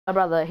my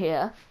brother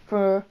here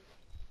for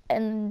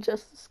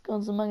Injustice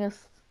Gods Among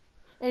Us.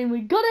 And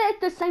we got it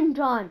at the same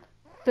time.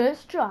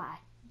 First try.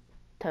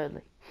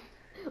 Totally.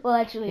 Well,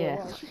 actually, Yes.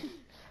 it was.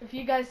 If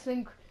you guys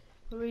think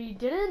we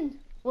didn't,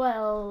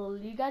 well,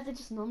 you guys are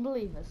just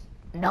non-believers.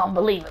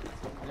 Non-believers.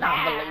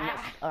 Non-believers.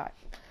 Alright.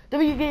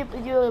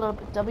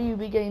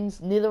 WB Games,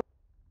 neither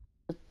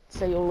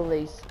say all of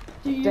these.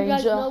 Do you Danger,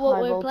 guys know what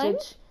high we're voltage, playing?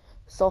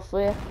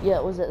 software. Yeah,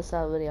 it was at the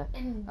start of the video.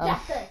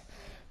 Injustice.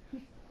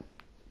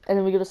 And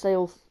then we're gonna say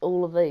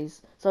all of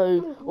these.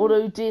 So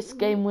auto disc,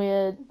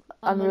 gameware,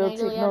 Unreal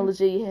Alien,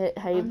 Technology,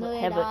 Unreal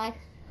Havoc, Eye,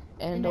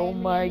 and oh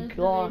my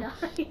god.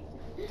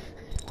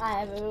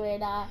 I am a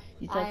red eye.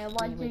 You I am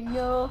watching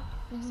you.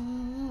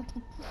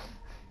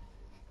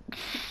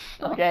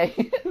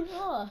 Okay.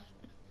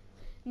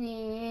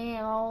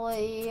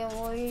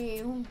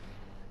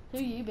 Who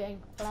you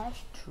being,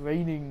 Flash?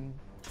 Training,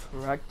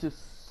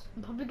 practice.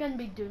 I'm probably gonna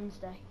be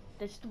Doomsday.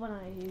 That's the one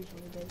I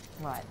usually do.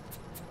 Right.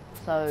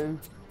 So,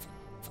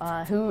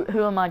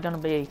 who am I gonna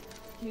be?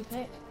 You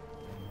pick.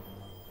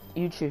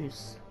 You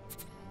choose.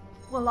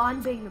 Well,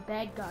 I'm being a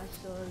bad guy,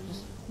 so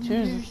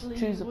choose a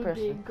would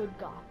be a person. good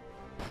guy.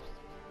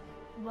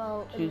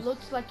 Well, Choose. it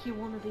looks like you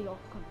want to be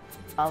Ockham.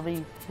 I'll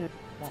be who you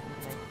want me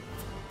to be.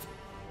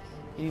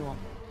 Who do you want?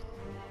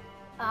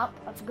 Up,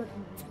 I forgot the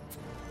name.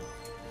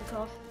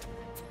 Across.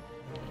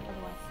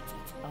 Other way.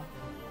 Oh.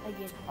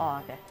 Again. Oh,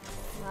 okay.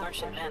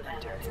 Martian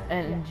Manhunter.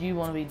 And you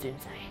want to be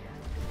Doomsday?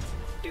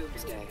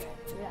 Doomsday.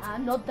 Yeah,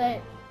 I'm not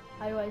that.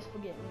 I always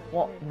forget.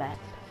 What map?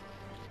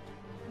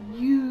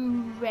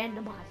 You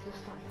randomize this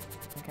time.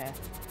 Okay.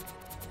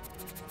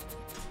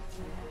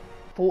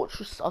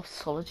 Fortress of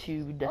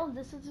Solitude. Oh,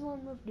 this is the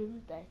one with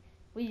Doomsday.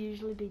 We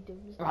usually be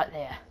Doomsday. Right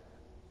there.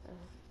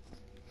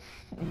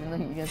 Even though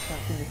you're gonna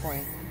start to the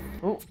point.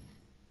 Oh.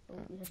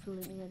 Oh, you have to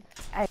let me in.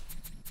 Hey.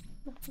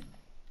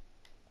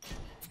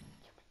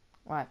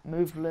 Right,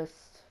 move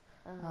list.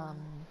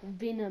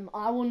 Venom.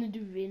 I want to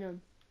do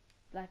Venom.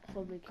 Black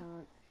probably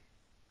can't.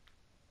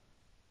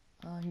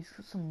 He's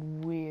got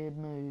some weird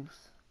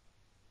moves.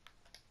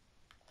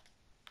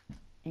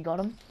 You got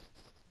him?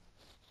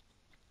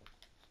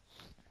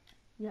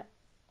 Yeah.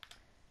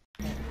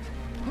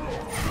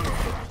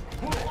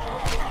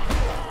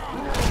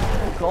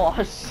 Oh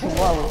gosh,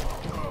 whoa.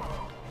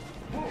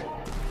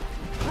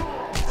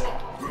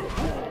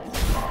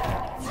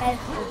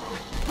 Acid.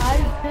 I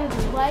did the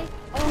way.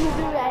 I want to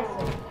do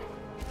acid.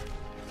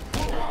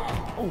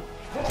 Oh.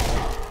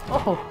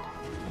 Oh.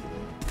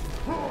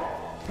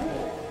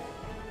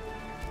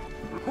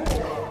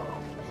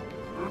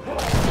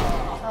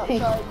 Oh,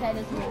 sorry, that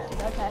is acid.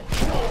 Okay.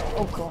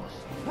 Oh gosh.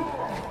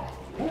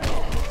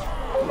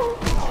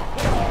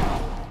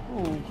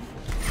 Ooh.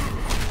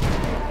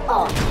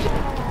 Oh.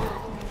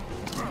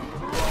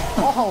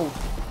 Oh.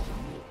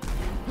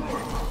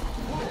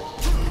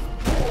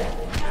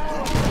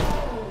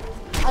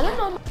 I don't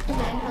know if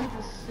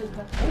Manhunter's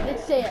super.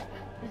 Let's see it.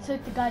 Let's see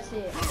if the guy see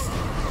it.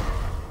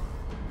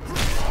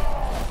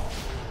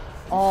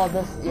 Oh,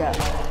 this, yeah.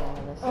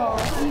 This. Oh,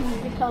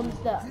 he becomes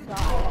that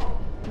guy.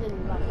 And then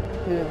run.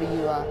 Whoever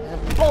you are.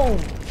 And boom!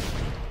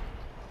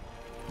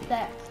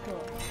 That's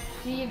cool.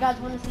 Do you guys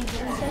want to see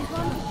Doomsday's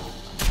one?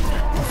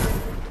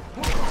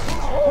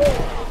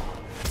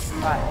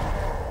 Right.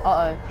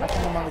 Uh-oh. I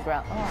think I'm on the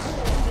ground. Oh.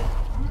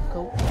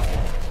 Cool.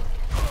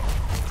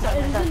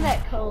 Isn't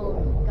that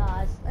cool,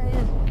 guys?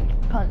 It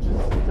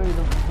punches through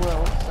the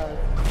world, so...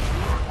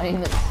 I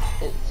mean,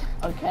 it's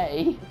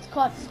okay. It's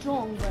quite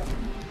strong, but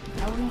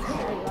I wouldn't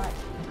say like...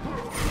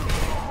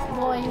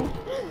 Boing.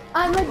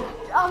 I'm a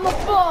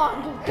frog!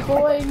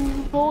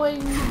 Boing,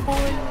 boing,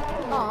 boing.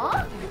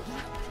 Aww.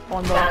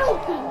 On the...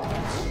 Falcon!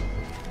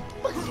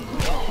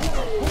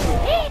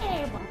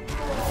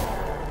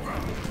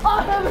 I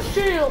have a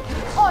shield!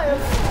 I am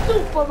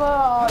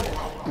Superman!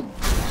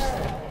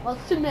 Well,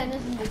 Superman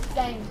isn't this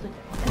game, so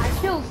I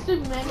killed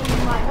Superman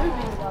in my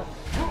movie, so...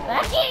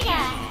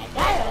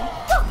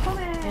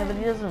 Yeah, but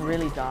he doesn't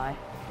really die.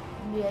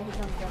 Yeah, he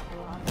comes back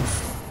alive.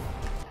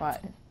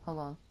 Right, hold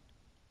on.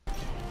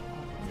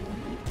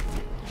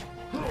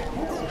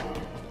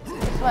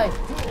 This way.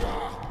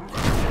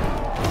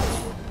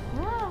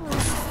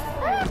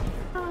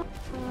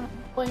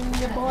 Boing,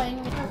 boing.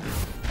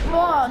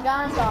 Frog,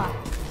 I'm die.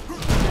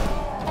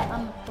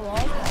 I'm a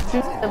frog.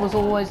 There was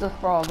always a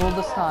frog all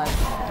this time.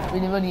 We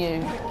never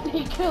knew.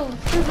 He killed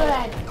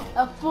Superman,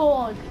 a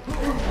frog. He's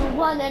the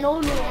one and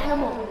only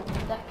animal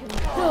that can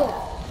kill.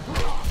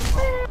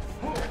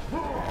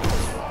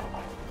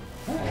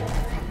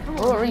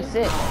 Oh,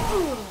 reset.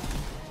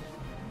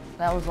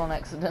 That was on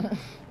accident.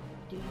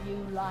 Do you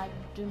like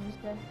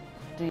Doomsday?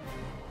 Do you?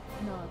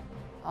 No.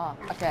 Oh,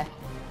 okay.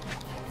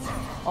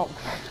 Oh,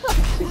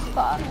 too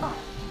far.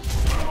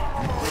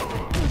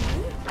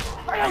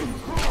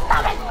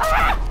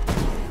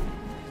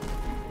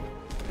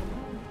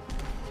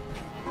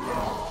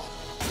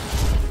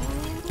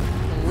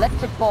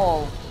 Electric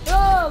ball.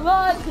 Oh,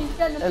 right, he's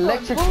gonna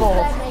Electric throw ball.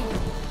 balls at me.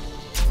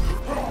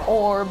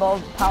 Orb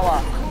of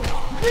power.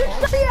 You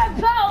see that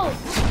power?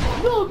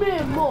 You'll be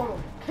immortal.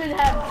 can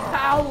have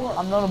power.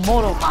 I'm not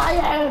immortal. I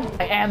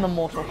am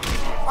immortal.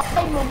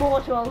 I'm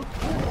immortal.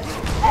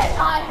 And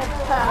I have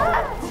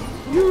power.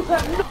 You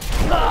have no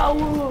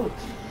power.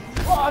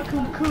 I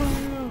can kill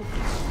you.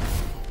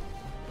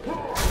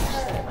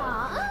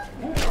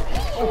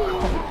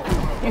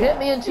 You hit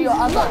me into your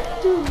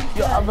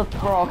other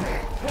frog.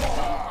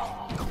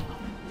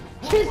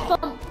 Cheese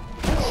bump.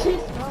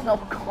 Cheese bump. Oh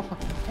god.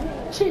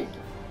 Cheese.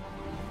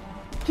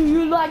 Do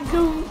you like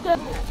Doomsday?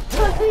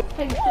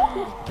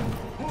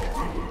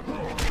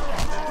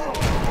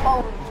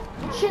 Oh,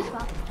 cheese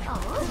bump.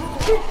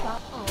 Cheese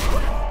bump.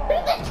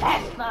 It's a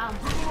chest bump.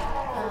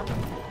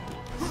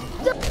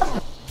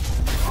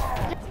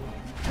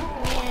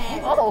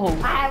 Oh,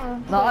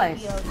 I'm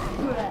nice.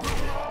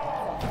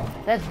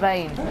 That's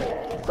Bane.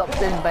 Stop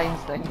doing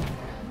Bane's thing.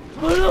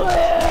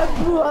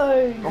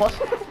 What?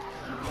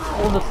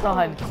 All the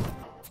time.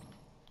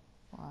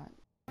 Right.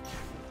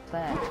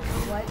 There.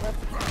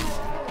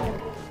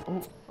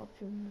 Oh.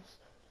 Options.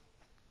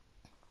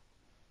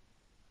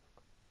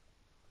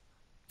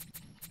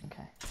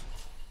 Okay.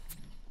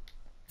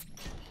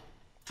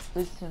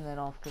 Let's turn that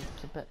off because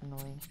it's a bit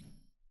annoying.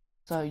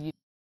 So you.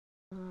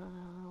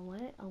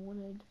 Wait, I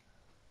wanted.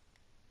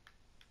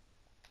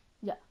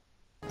 Yeah.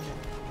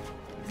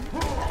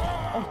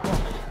 Oh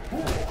god.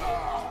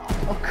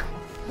 Oh god.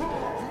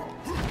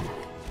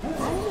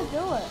 I'm gonna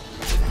do it.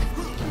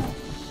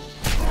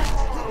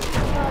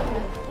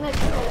 Let's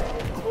go.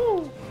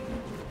 Ooh.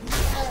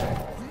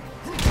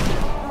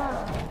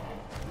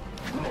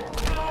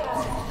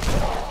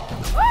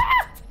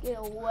 Get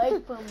away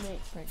from me.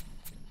 Right.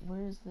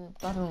 Where's the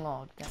button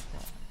log? That's it.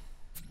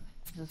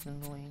 This is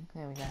annoying.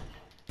 There we go.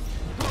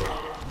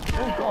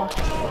 Oh gosh.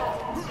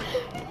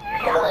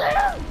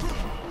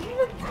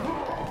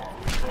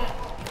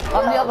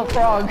 I'm the other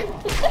frog.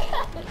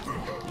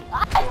 I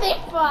think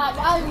frog.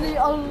 I'm the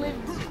only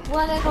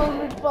one and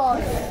only frog,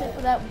 except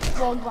for that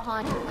frog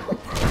behind me.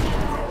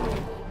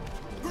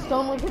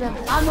 Don't look at him.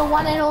 I'm the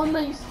one and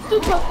only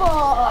super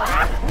frog.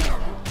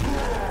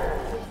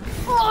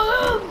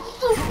 Oh,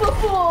 super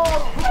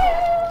frog.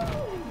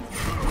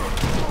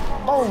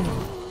 Oh.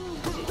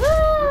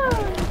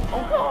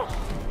 Oh gosh.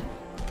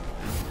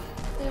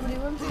 Everybody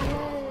wants to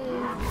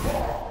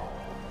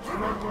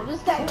what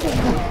is that thing?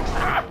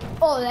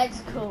 Oh,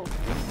 that's cool.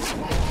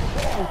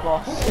 Oh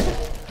gosh.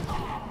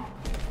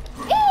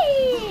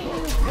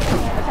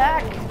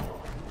 Attack!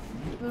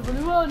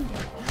 Everybody run!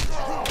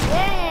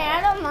 Yeah, I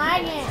don't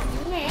like it.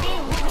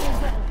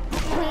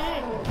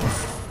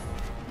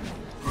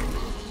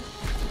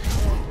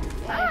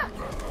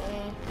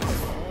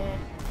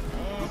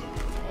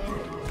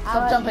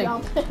 Stop jumping. I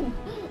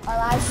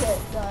like it.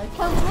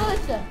 Come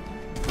closer.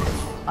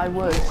 I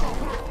would,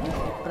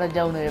 but I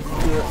don't know if to do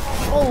it.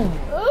 Oh!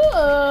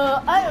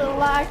 Ooh, I don't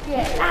like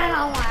it. I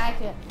don't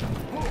like it.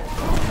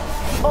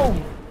 Oh!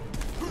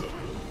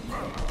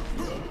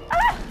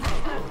 Ah!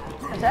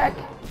 Attack!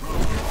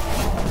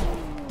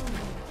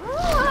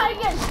 Oh, I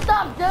get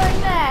stop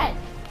doing that.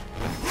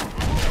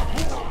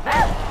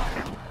 Ah!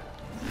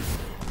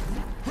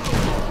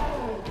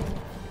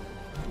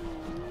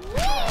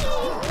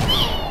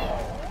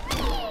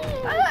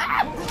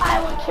 I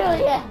will kill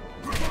you.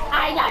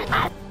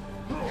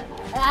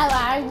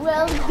 I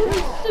will do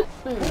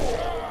super.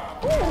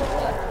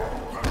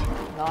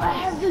 I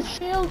have the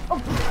shield of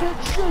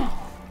protection.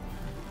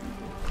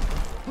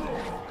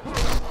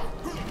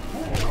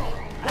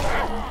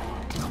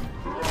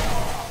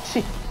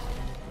 Shit.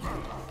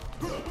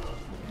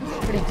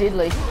 Pretty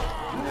deadly.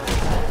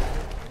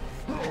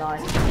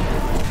 Nice.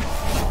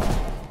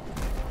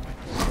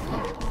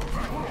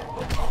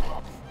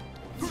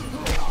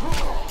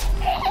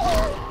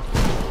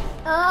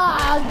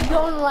 Ah,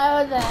 don't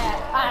allow that.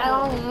 I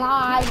don't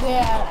like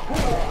it.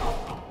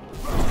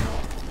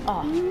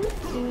 Oh.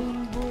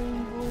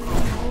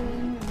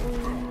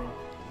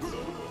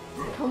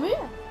 Come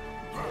here.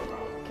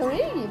 Come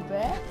here, you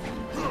bear.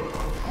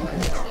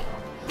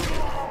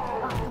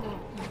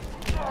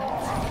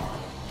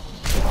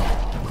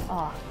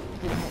 Oh.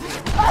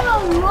 I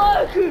don't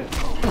like it.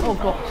 Oh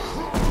gosh.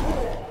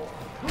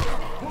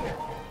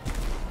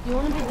 You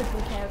want to be the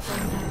good character?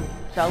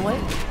 Shall we?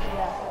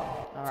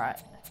 Yeah. Alright.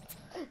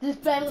 This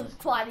battle is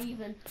quite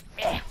even.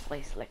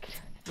 Play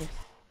select. Yes.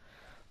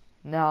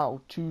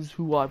 Now choose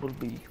who I will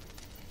be.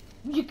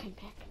 You can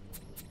pick.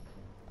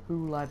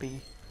 Who will I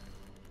be?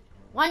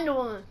 Wonder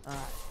Woman.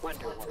 Alright.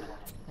 Wonder Woman.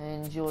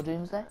 And your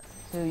Doomsday?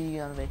 Who are you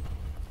gonna be?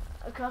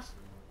 Across.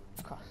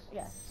 Across.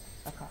 Yes.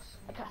 Across.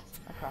 Across.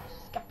 Across.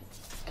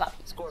 Scott.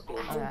 Scorpion.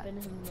 I haven't Alright. been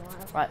in a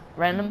while. Right.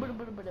 Random?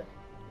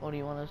 Or do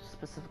you want a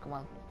specific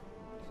one?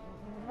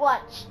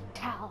 Watch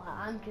Tower.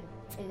 I'm good.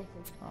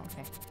 Anything. Oh,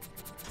 okay.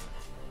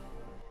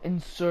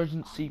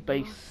 Insurgency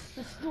base.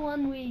 It's the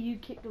one where you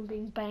kicked on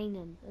being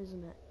Bane,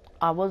 isn't it?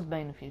 I was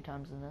Bane a few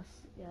times in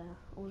this. Yeah.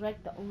 I was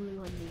like the only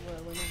one you were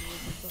when I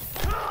was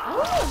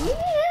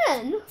Oh,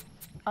 man!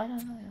 I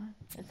don't know.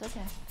 It's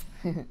okay.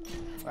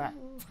 Right.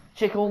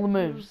 Check all the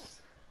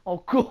moves.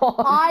 Oh god.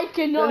 I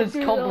cannot That is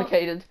do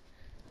complicated.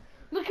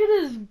 Look at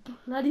his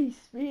bloody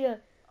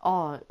spear.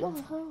 Oh,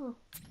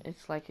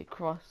 it's like a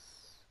cross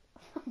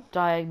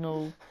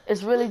diagonal.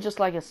 It's really just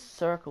like a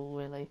circle,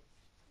 really.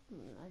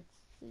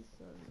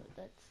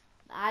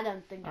 I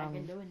don't think I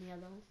can do any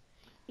of those.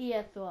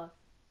 Yeah, Thor.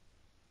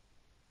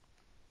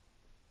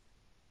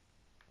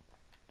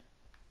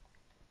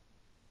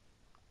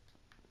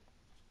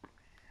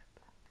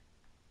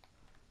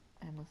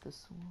 And with the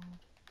sword.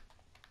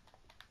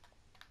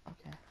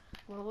 Okay.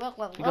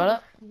 Well, You got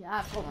it? Yeah,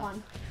 I've got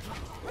one.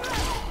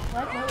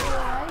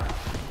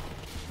 Wait.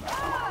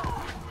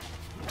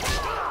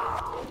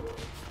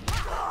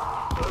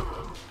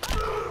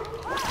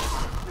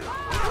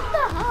 What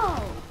the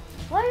hell?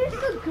 Why are you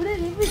so good at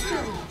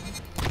everything?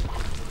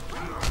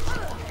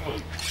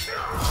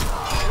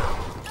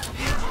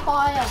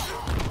 Fire.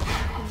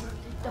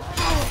 The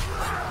power.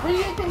 What do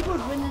you think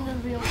would win in a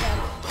real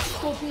battle?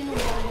 Scorpion or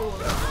Wonder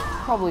Woman?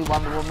 Probably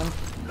Wonder Woman,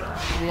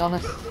 to be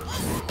honest.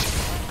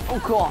 Oh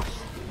gosh.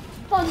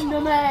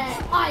 Thunderman!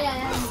 I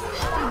am!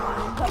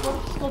 But what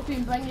if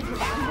Scorpion bring you to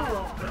the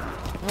underworld?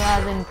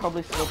 Well, then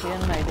probably Scorpion,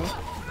 maybe.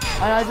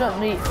 And I don't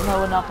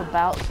know enough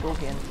about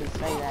Scorpion to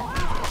say that.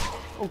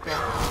 Oh god.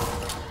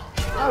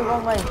 Oh,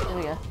 wrong way. There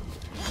we go.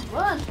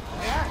 Run!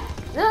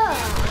 Run!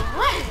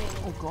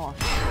 Oh gosh.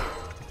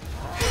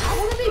 I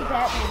want to be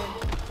Batman.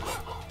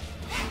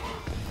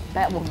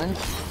 Batwoman.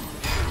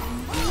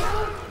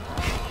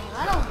 I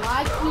don't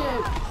like you.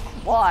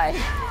 Why?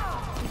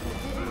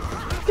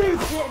 Dude,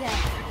 get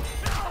that.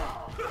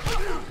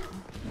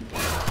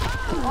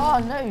 Oh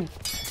no.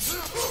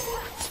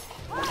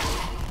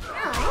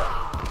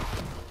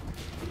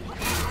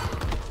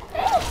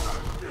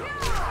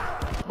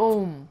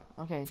 Boom.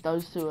 Okay,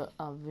 those two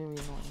are very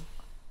annoying.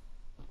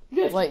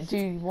 Yes. Wait, do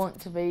you want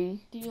to be?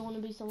 Do you want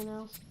to be someone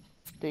else?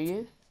 Do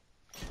you?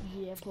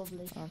 Yeah,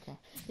 probably. Okay.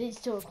 These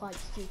two are quite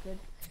stupid.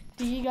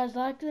 Do you guys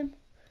like them?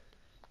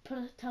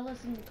 Tell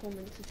us in the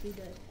comments if you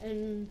do.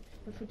 And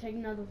if we take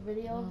another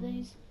video of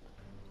these,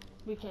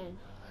 we can.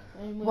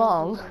 And we'll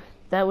Well, do them.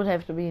 that would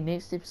have to be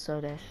next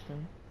episode,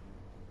 Ashton.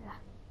 Yeah.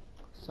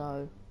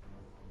 So.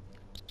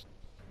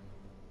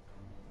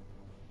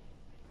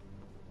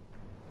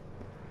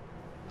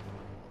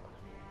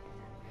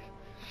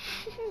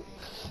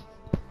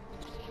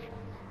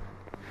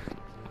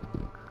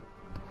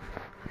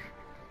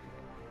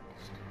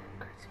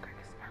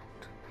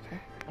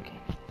 Okay.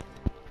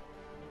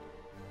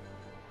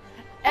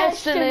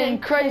 Ashton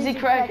and Crazy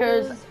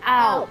Crackers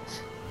out.